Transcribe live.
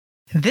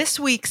This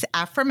week's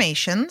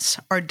affirmations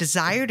are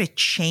desire to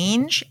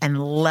change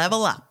and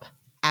level up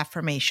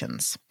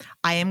affirmations.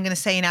 I am going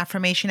to say an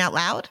affirmation out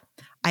loud.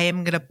 I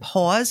am going to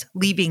pause,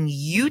 leaving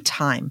you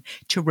time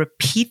to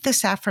repeat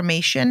this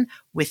affirmation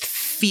with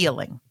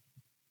feeling.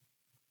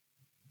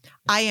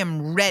 I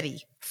am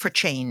ready for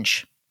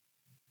change.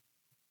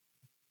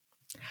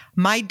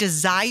 My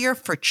desire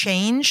for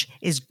change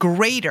is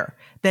greater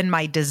than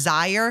my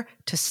desire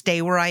to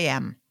stay where I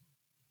am.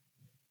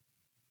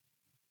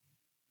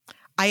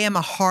 I am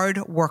a hard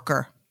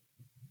worker.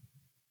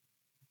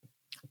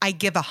 I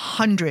give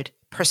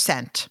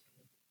 100%.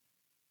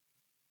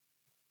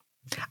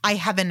 I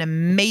have an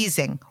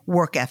amazing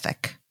work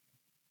ethic.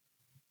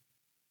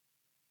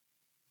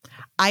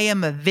 I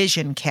am a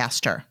vision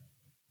caster.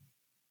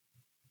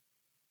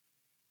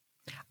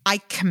 I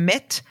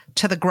commit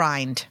to the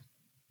grind.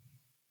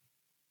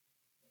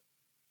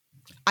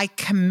 I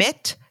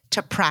commit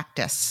to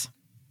practice.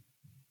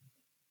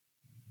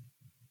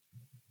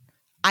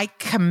 I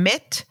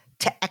commit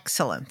to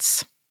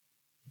excellence.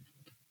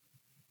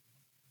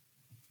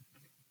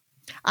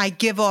 I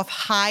give off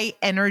high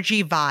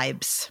energy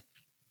vibes.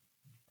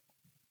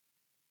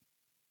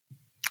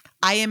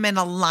 I am in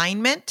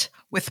alignment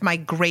with my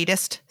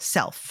greatest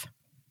self.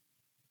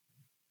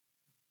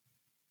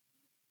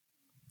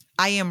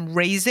 I am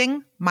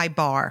raising my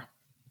bar.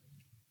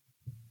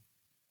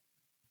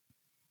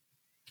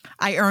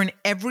 I earn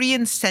every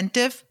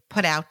incentive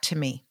put out to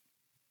me.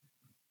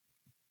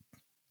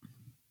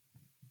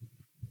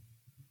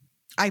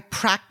 I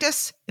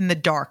practice in the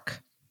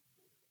dark.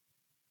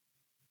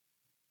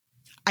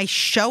 I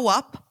show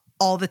up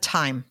all the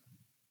time.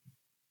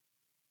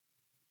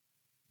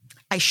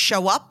 I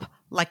show up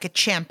like a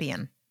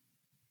champion.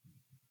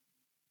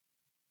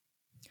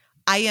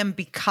 I am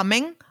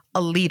becoming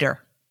a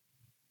leader.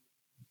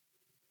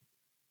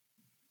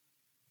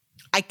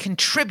 I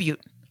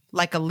contribute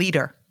like a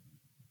leader.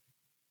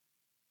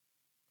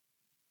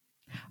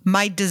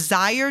 My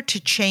desire to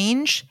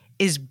change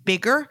is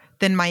bigger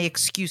than my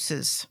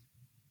excuses.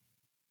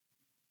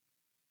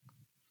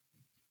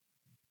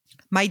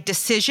 My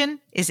decision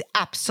is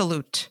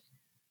absolute.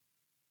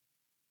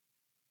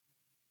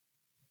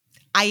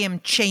 I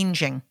am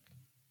changing.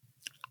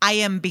 I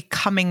am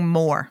becoming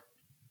more.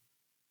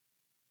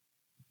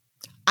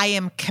 I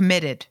am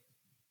committed.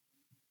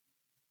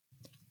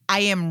 I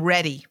am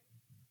ready.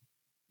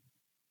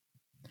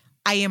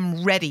 I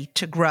am ready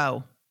to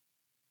grow.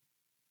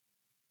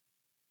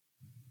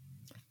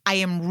 I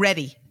am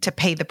ready to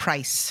pay the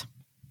price.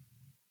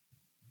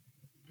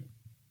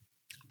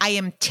 I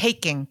am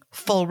taking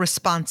full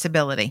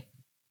responsibility.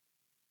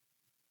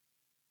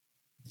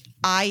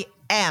 I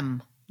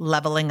am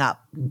leveling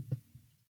up.